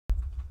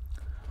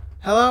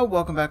Hello,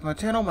 welcome back to my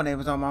channel. My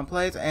name is Armand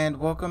Plays, and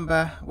welcome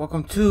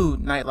to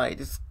Nightlight.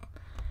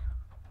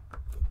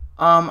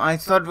 I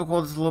started to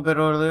record this a little bit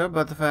earlier,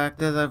 but the fact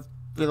is I've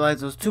realized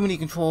there was too many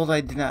controls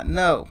I did not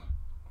know.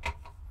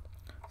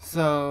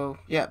 So,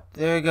 yeah,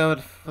 there you go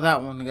for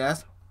that one, I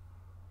guess.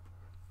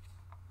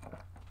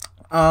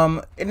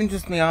 It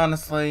interests me,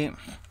 honestly.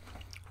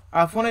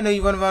 From what I know,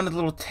 you run around with a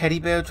little teddy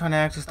bear trying to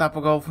actually stop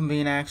a girl from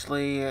being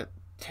actually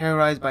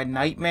terrorized by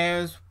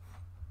nightmares.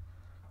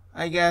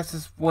 I guess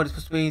is what it's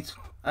supposed to be.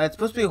 It's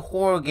supposed to be a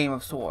horror game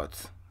of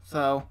sorts.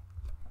 So,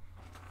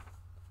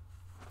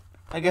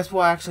 I guess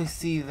we'll actually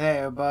see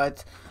there.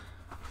 But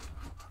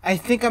I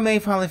think I may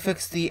finally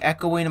fix the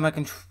echoing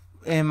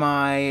in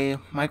my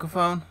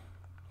microphone.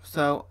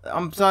 So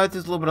I'm sorry if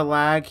there's a little bit of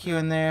lag here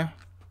and there.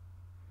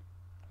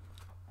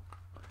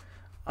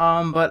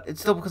 But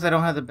it's still because I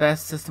don't have the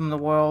best system in the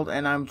world,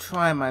 and I'm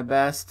trying my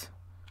best.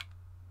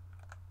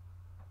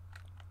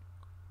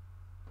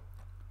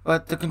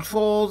 But the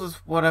controls is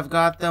what I've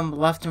got them.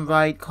 Left and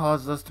right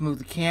causes us to move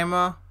the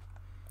camera.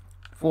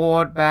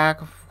 Forward,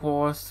 back, of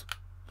course,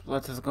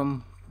 lets us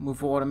go move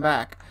forward and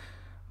back.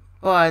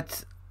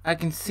 But I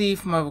can see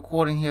from my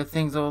recording here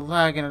things are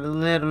lagging a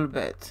little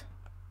bit.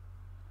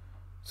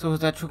 So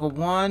is that trigger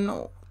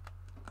 1?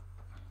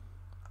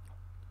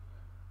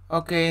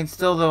 Okay, and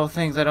still there are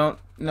things I don't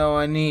know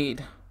I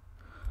need.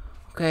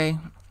 Okay.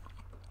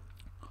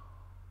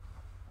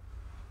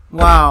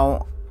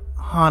 Wow,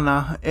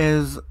 Hana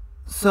is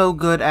so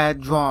good at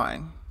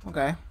drawing.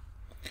 Okay.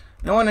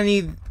 Now when I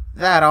need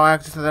that, I'll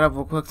actually set that up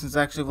real quick since it's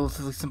actually a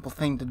relatively simple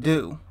thing to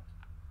do.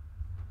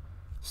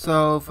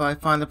 So if I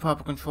find the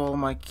proper control on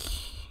my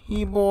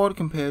keyboard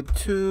compared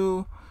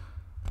to...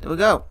 There we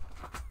go.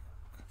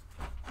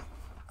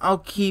 I'll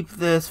keep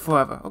this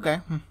forever.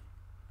 Okay.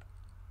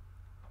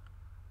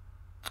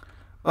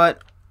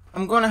 But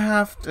I'm gonna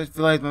have to... I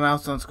realize my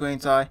mouse is on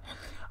screen, sorry.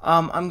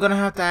 I'm gonna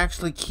have to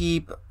actually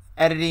keep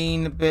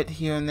editing a bit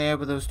here and there,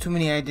 but there was too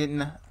many I did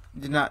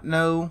not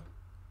know.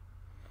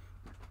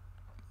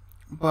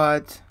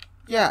 But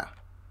yeah,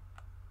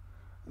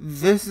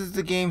 this is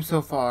the game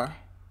so far.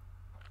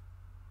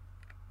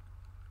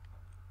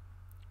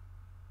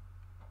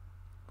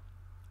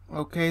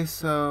 Okay,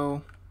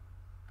 so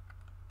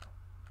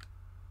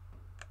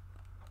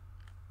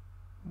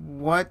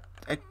what?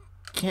 I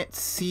can't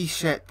see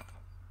shit.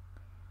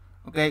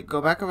 Okay, go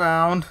back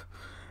around.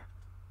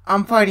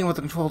 I'm fighting with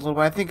the controls a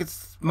little bit. I think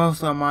it's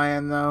mostly on my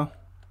end though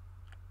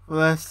for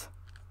this.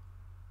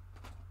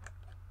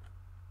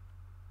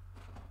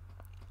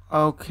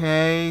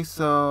 Okay,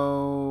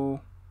 so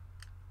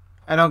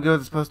I don't get what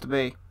it's supposed to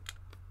be.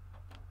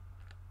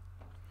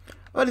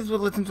 But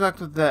let's interact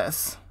with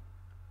this.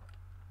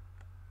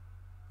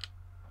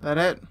 That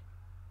it?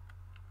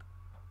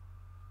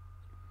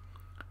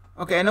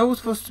 Okay, I know we're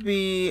supposed to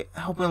be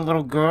helping a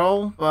little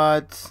girl,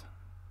 but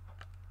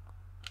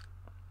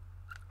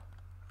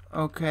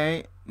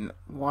okay,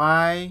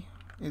 why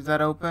is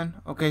that open?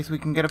 Okay, so we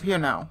can get up here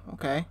now.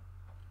 Okay.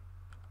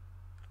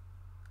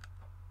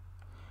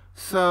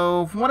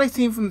 So, from what I've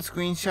seen from the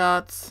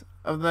screenshots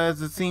of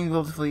this, it seems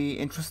relatively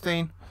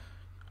interesting.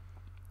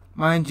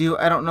 Mind you,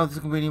 I don't know if this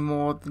is going to be any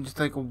more than just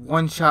like a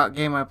one-shot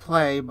game I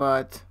play,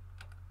 but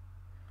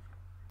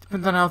it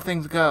depends on how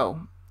things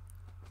go.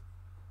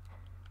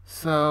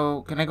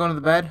 So, can I go into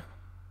the bed?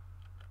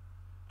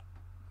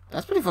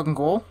 That's pretty fucking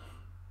cool.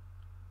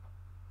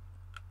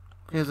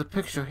 There's a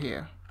picture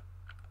here.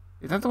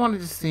 Is that the one I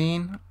just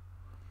seen?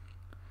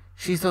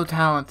 She's so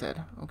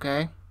talented,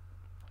 okay?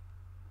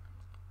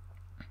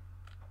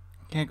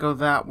 Can't go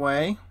that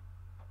way.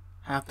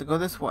 Have to go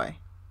this way.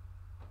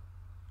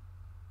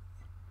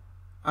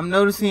 I'm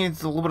noticing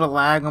it's a little bit of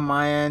lag on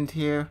my end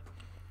here.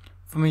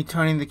 For me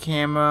turning the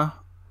camera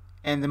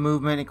and the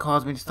movement, it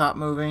caused me to stop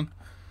moving.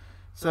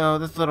 So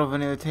that's a little of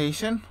an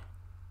irritation.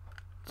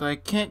 So I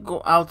can't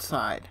go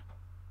outside.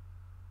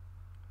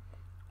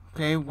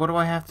 Okay, what do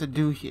I have to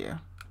do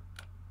here?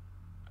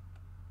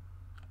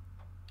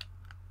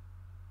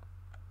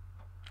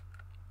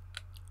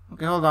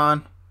 Okay, hold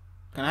on.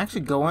 Can I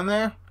actually go in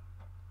there?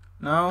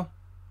 No?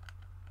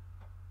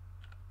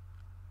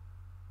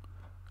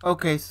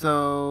 Okay,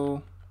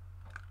 so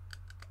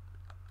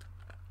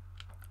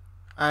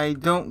I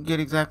don't get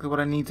exactly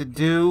what I need to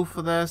do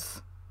for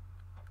this.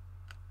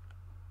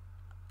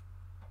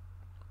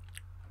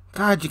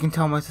 God, you can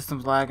tell my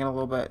system's lagging a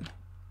little bit.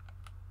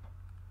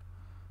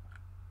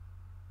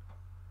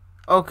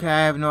 Okay,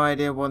 I have no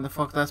idea what the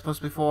fuck that's supposed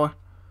to be for.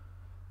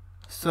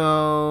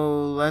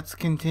 So, let's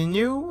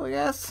continue, I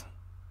guess.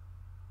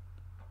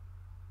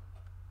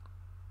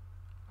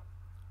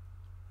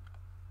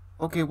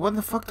 Okay, what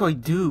the fuck do I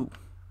do?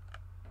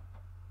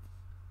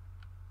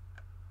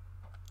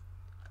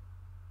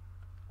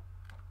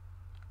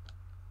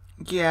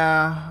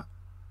 Yeah,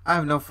 I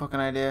have no fucking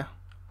idea.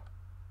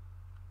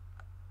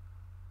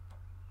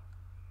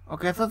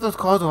 Okay, I thought those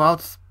calls were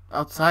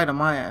outside on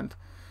my end.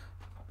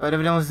 But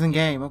evidently it's in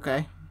game,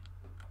 okay.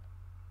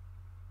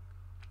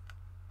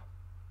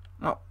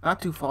 No,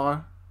 not too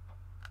far.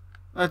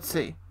 Let's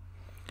see.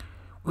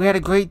 We had a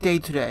great day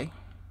today.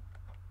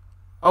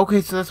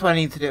 Okay, so that's what I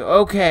need to do.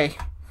 Okay.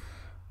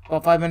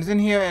 About 5 minutes in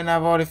here, and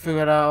I've already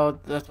figured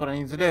out that's what I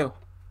need to do.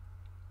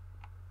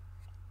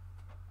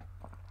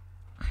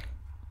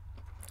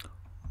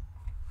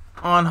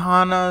 On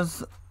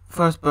Hana's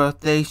first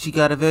birthday, she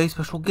got a very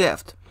special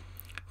gift.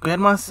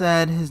 Grandma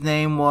said his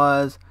name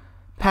was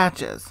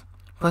Patches.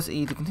 Press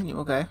E to continue.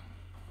 Okay.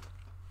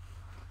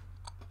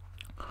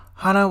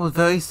 Hana was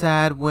very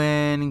sad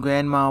when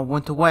Grandma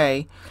went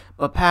away,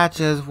 but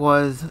Patches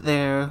was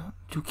there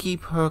to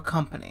keep her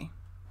company.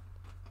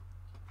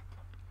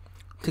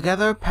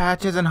 Together,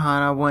 Patches and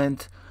Hana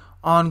went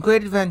on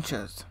great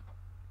adventures.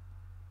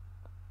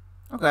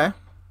 Okay.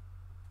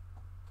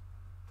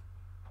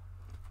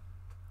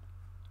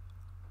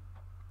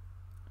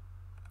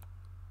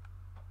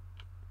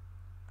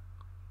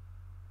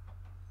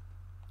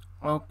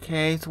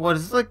 Okay, so what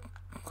is this, like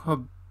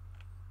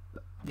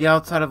the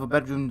outside of a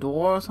bedroom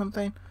door or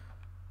something?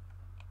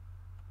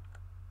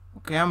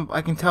 Okay,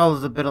 I can tell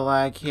there's a bit of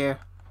lag here.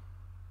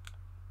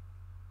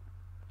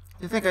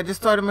 You think I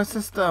just started my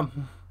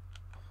system?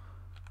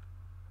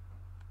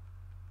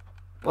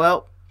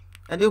 Well,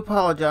 I do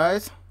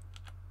apologize.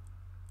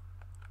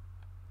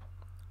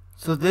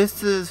 So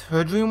this is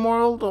her dream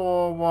world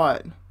or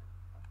what?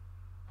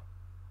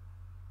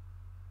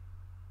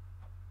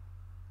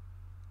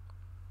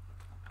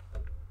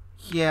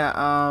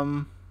 Yeah,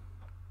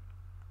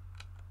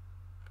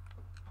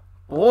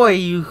 boy,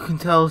 you can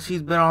tell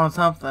she's been on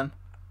something.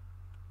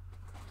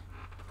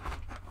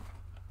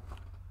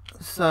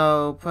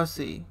 So,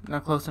 pussy.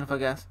 Not close enough, I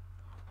guess.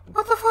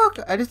 What the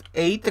fuck? I just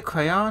ate the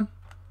crayon?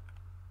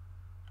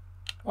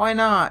 Why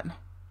not?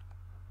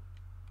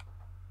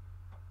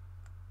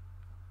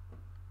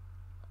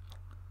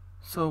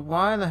 So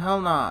why the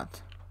hell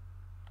not?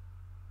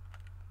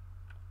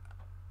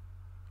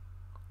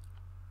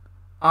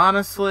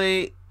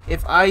 Honestly,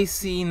 if I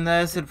seen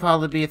this, it'd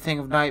probably be a thing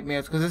of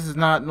nightmares, because this is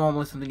not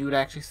normally something you would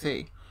actually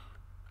see.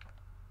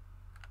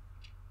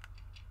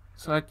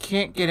 So I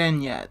can't get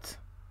in yet.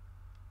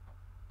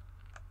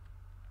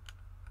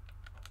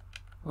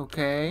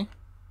 Okay.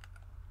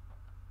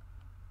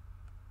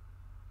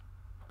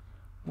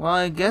 Well,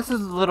 I guess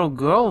there's a little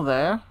girl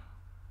there.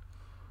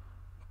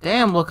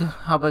 Damn, look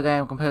how big I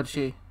am compared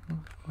to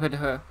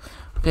her.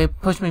 Okay,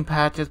 push me,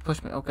 Patches,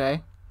 push me,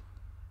 okay.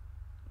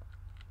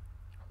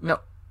 No,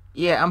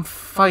 yeah, I'm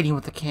fighting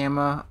with the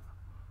camera.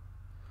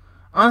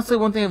 Honestly,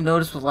 one thing I've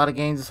noticed with a lot of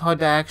games, it's hard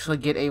to actually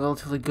get a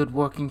relatively good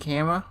working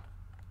camera.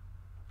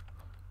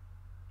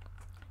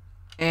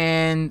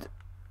 And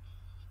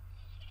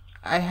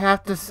I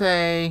have to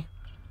say,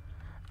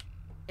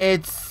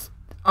 it's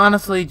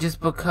honestly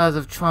just because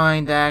of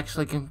trying to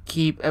actually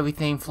keep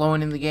everything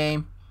flowing in the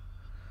game.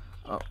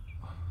 Oh.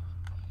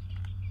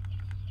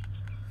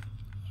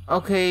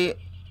 Okay,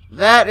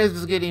 that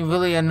is getting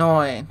really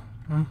annoying.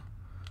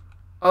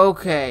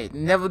 Okay,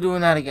 never doing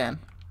that again.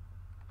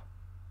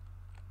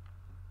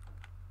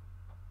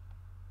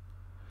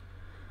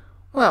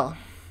 Well,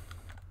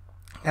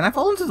 can I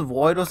fall into the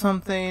void or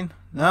something?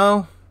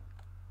 No?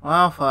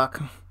 Well,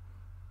 fuck.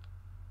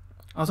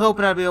 I was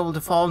hoping I'd be able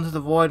to fall into the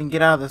void and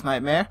get out of this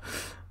nightmare,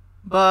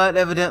 but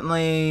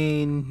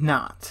evidently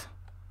not.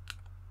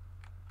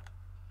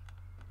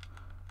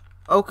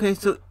 Okay,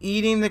 so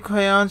eating the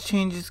crayons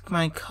changes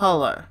my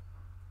color.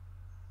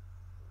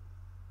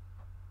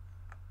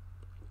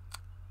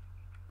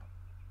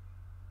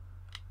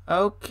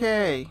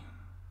 Okay.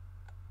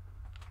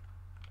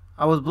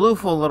 I was blue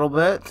for a little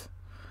bit.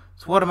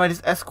 So what, am I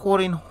just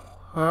escorting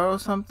her or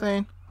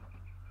something?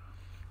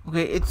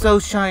 Okay, it's so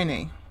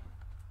shiny.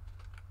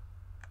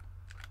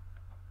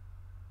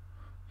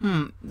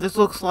 This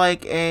looks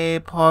like a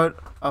part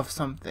of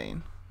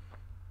something.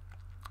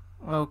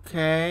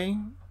 Okay,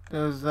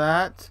 there's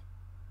that.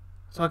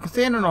 So I can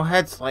stand on her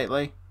head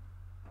slightly.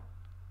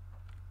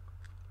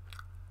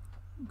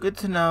 Good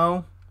to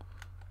know.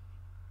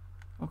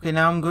 Okay,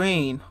 now I'm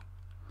green.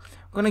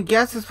 I'm gonna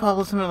guess it's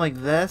probably something like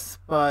this,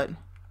 but...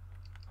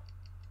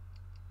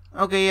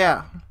 Okay,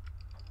 yeah.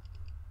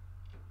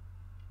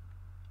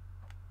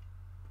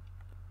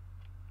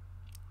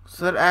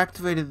 So that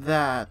activated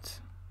that.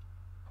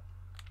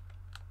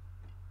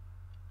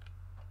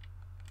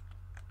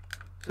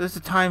 So it's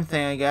a time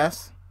thing, I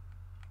guess.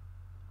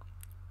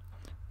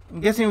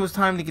 I'm guessing it was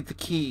time to get the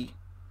key.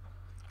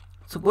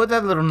 So where'd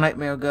that little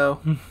nightmare go?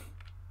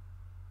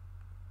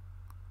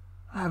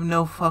 I have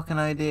no fucking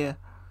idea.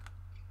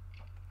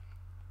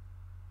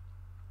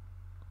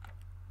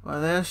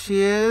 Well, there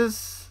she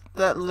is.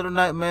 That little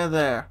nightmare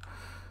there.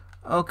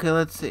 Okay,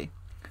 let's see.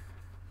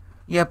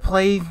 Yeah,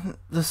 play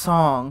the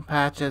song,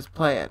 Patches.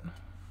 Play it.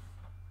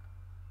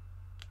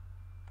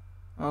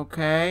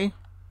 Okay.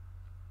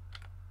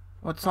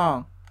 What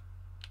song?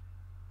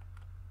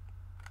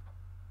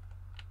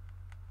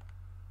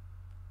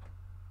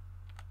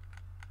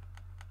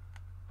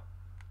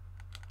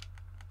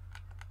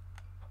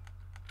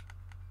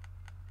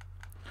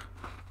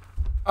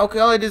 Okay,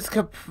 all I did is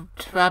kept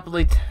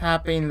rapidly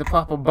tapping the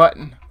proper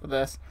button for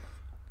this.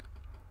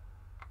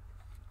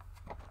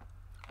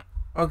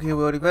 Okay, we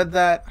already read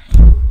that.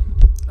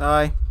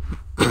 Die.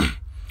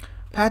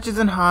 Patches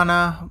and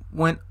Hana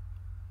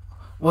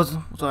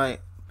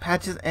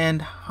Patches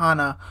and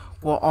Hana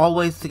were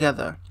always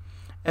together.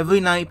 Every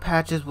night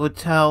Patches would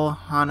tell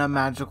Hana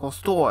magical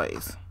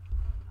stories.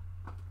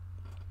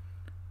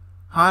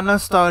 Hana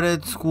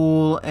started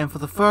school, and for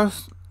the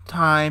first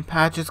time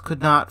Patches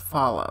could not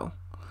follow,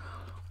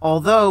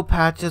 although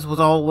Patches was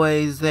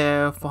always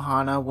there for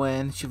Hana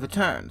when she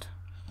returned.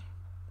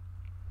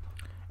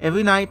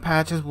 Every night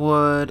Patches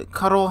would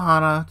cuddle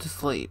Hana to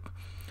sleep,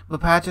 but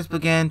Patches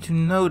began to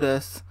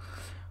notice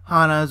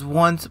Hana's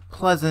once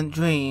pleasant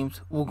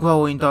dreams were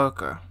growing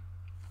darker.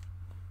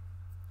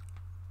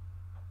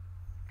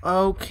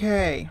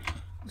 Okay,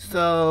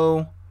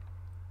 so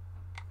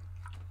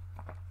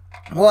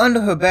we're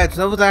under her bed,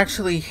 so that was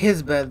actually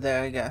his bed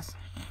there, I guess.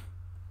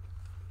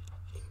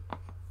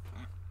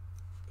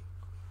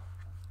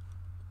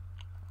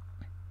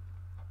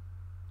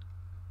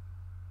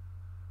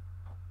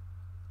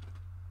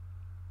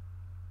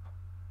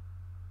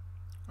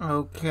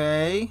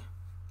 Okay.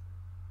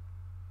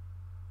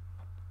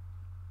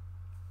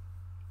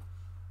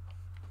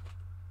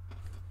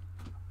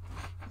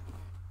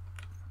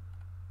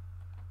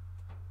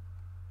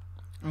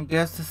 I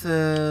guess this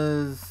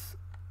is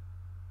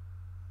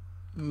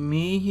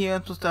me here.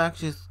 I'm supposed to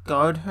actually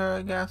guard her,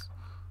 I guess.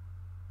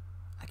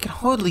 I can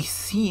hardly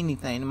see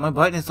anything. My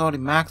brightness is already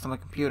maxed on my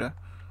computer.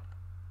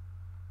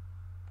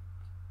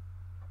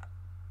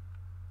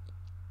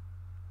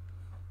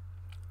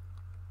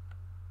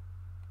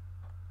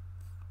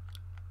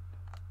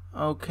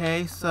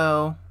 Okay,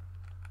 so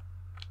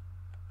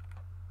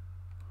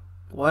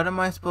what am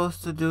I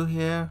supposed to do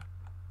here?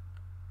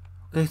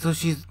 Okay, so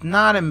she's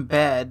not in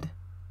bed.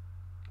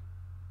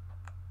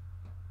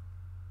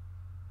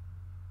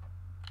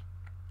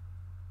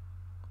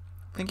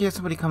 I think there's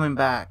somebody coming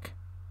back.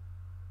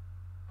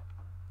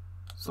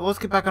 So let's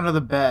get back under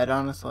the bed,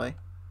 honestly.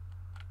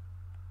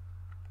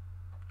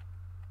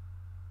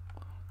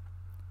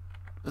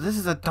 But this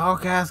is a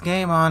dark ass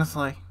game,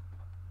 honestly.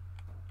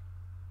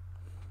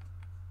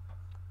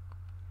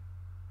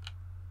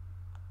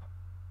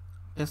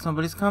 Guess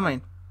somebody's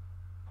coming.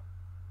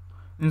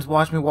 And just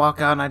watch me walk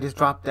out and I just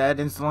drop dead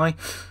instantly.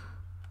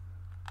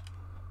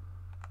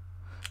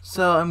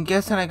 So I'm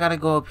guessing I gotta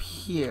go up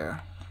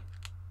here.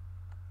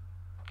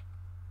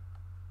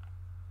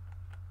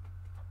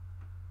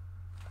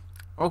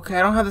 Okay,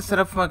 I don't have this set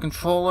up for my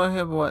controller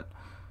here, but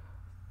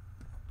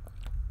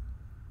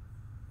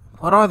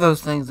what are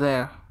those things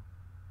there?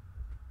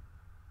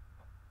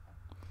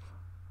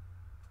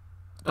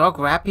 Dog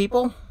rat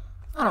people?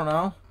 I don't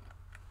know.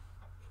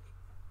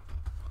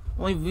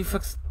 Let me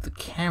refix the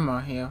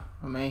camera here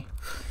for me.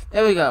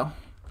 There we go.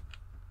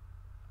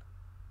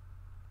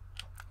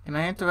 Can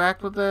I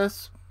interact with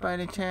this by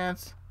any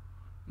chance?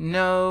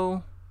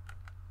 No.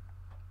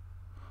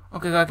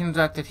 Okay, I can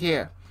interact it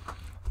here.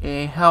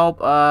 Help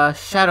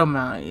shadow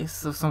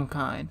mice of some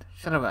kind.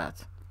 Shadow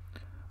rats.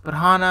 But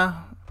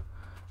Hana,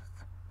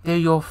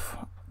 they're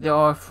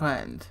our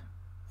friends,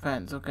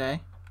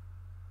 okay?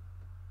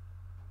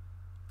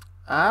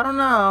 I don't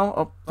know.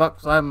 Oh, fuck,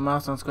 so I have a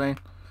mouse on screen.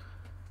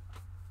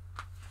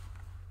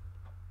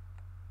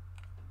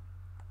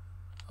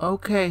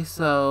 Okay,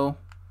 so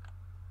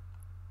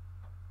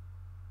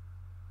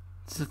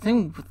it's the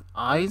thing with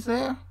eyes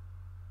there?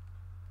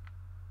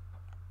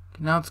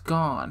 Okay, now it's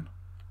gone.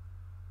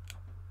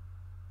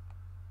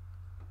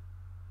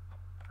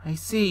 I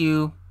see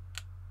you.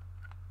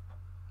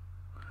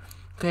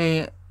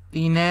 Okay,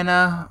 the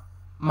Nana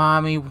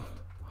mommy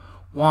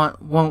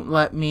won't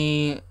let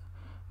me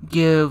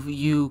give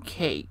you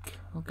cake.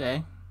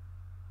 Okay.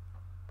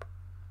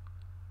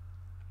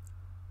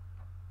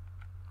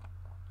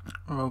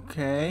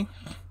 Okay.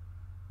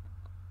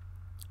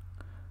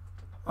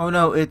 Oh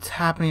no, it's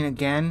happening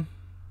again.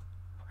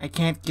 I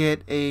can't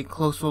get a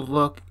closer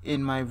look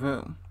in my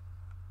room.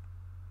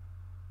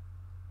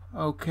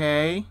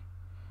 Okay.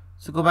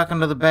 So go back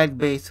under the bed,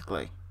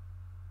 basically.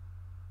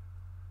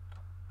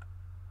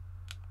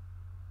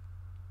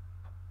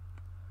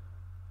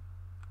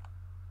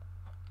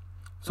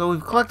 So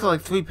we've collected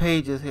like 3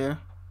 pages here.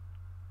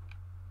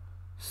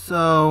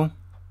 So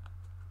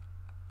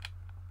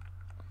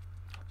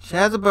she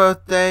has a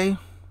birthday.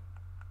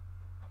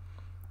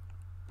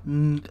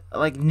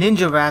 Like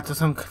ninja rats or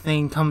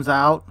something comes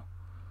out.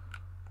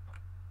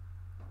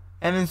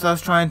 And then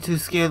starts trying to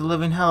scare the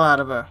living hell out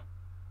of her.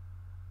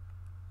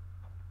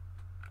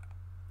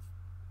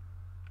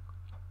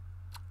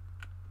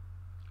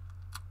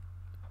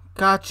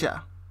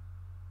 Gotcha.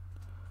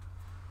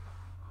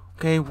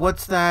 Okay,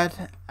 what's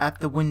that at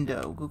the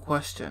window? Good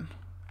question.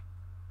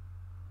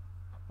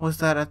 What's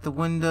that at the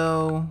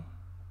window?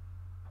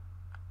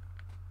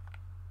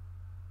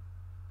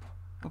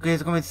 Okay,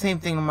 it's gonna be the same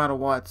thing no matter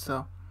what,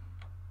 so.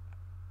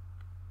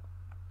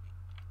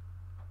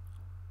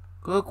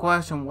 Good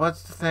question.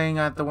 What's the thing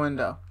at the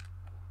window?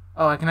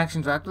 Oh, I can actually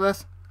interact with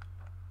this?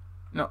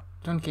 No,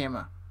 turn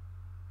camera.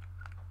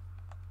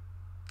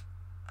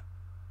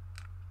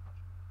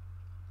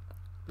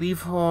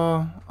 Leave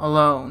her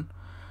alone.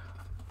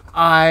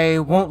 I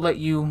won't let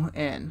you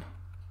in.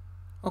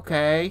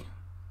 Okay.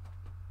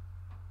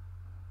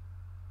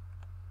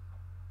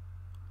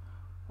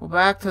 Well,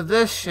 back to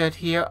this shit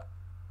here.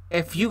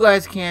 If you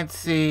guys can't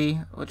see,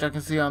 which I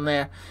can see on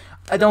there,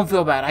 I don't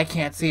feel bad. I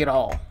can't see at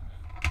all.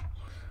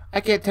 I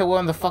can't tell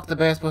where in the fuck the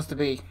bear's supposed to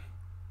be.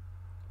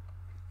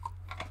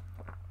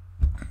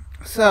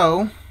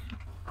 So,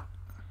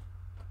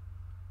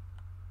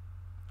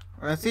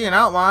 I see an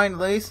outline at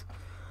least.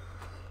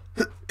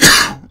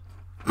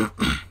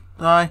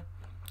 Sorry.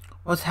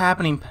 What's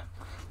happening,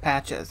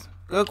 Patches?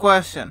 Good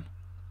question.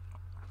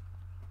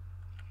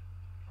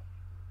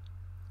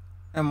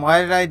 And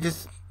why did I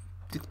just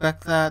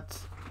expect that?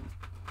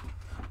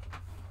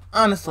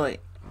 Honestly,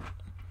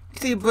 you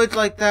see a bridge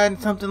like that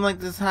and something like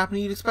this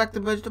happening, you'd expect the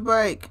bridge to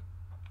break.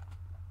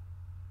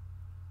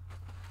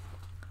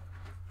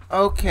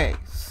 Okay,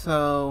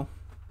 so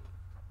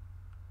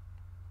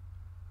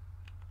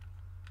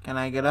can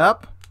I get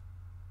up?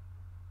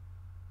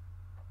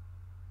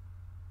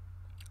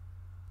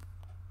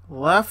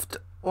 Left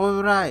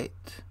or right?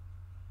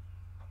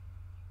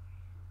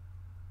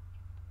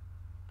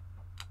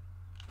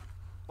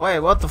 Wait,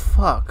 what the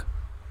fuck?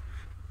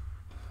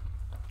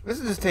 This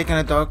is just taking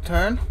a dark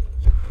turn.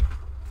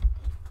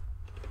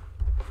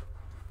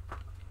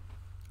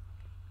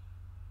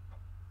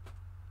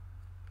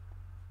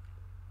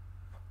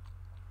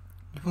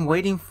 You've been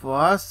waiting for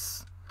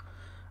us?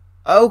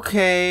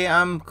 Okay,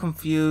 I'm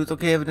confused.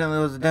 Okay, evidently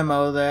there was a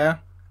demo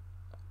there.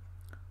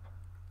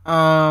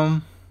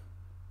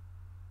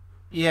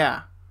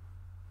 Yeah.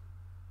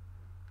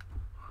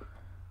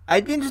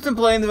 I'd be interested in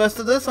playing the rest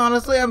of this,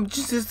 honestly. I'm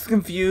just as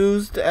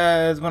confused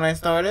as when I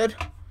started.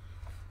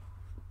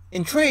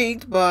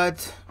 Intrigued,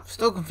 but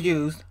still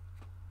confused.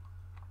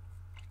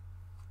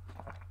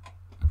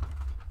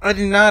 I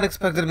did not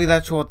expect it to be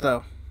that short,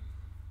 though.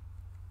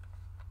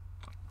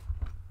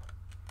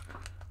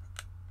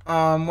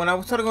 When I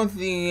started going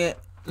through the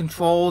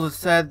controls, it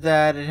said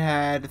that it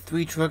had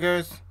 3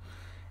 triggers,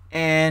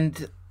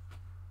 and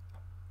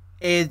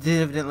it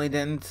evidently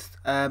didn't.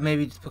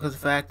 Maybe just because the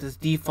fact it's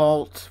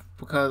default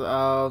because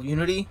of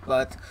Unity,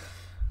 but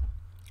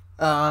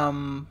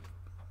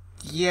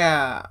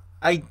yeah,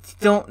 I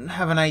don't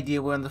have an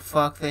idea where in the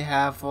fuck they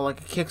have for like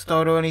a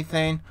Kickstarter or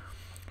anything.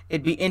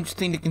 It'd be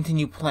interesting to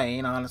continue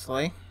playing,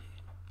 honestly.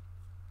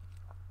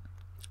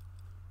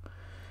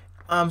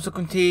 So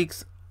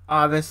critiques,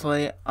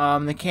 obviously,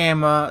 the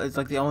camera is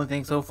like the only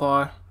thing so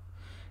far.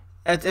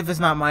 As if it's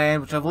not my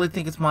end, which I really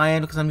think it's my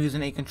end because I'm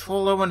using a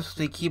controller when it's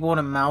a keyboard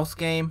and mouse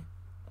game.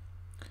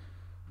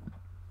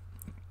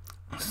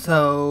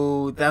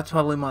 So that's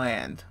probably my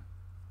end.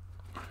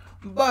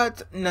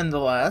 But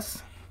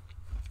nonetheless,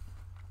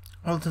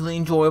 relatively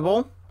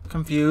enjoyable,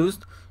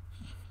 confused.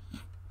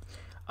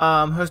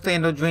 Her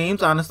standard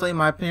dreams, honestly, in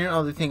my opinion,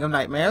 are the thing of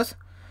nightmares.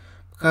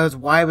 Because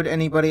why would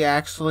anybody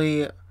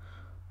actually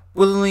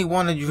willingly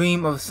want to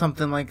dream of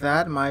something like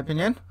that, in my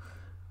opinion?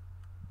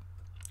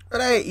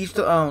 But hey, each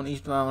to own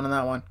on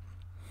that one.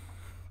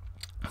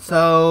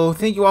 So,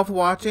 thank you all for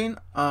watching.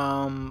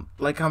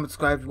 Like, comment,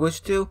 subscribe if you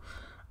wish to.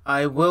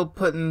 I will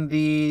put in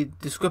the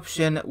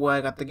description where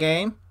I got the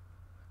game.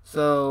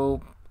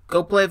 So,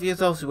 go play it for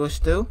yourself if you wish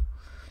to.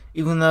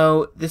 Even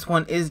though this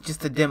one is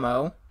just a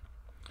demo.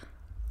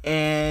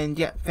 And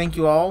yeah, thank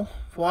you all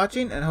for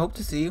watching, and hope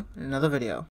to see you in another video.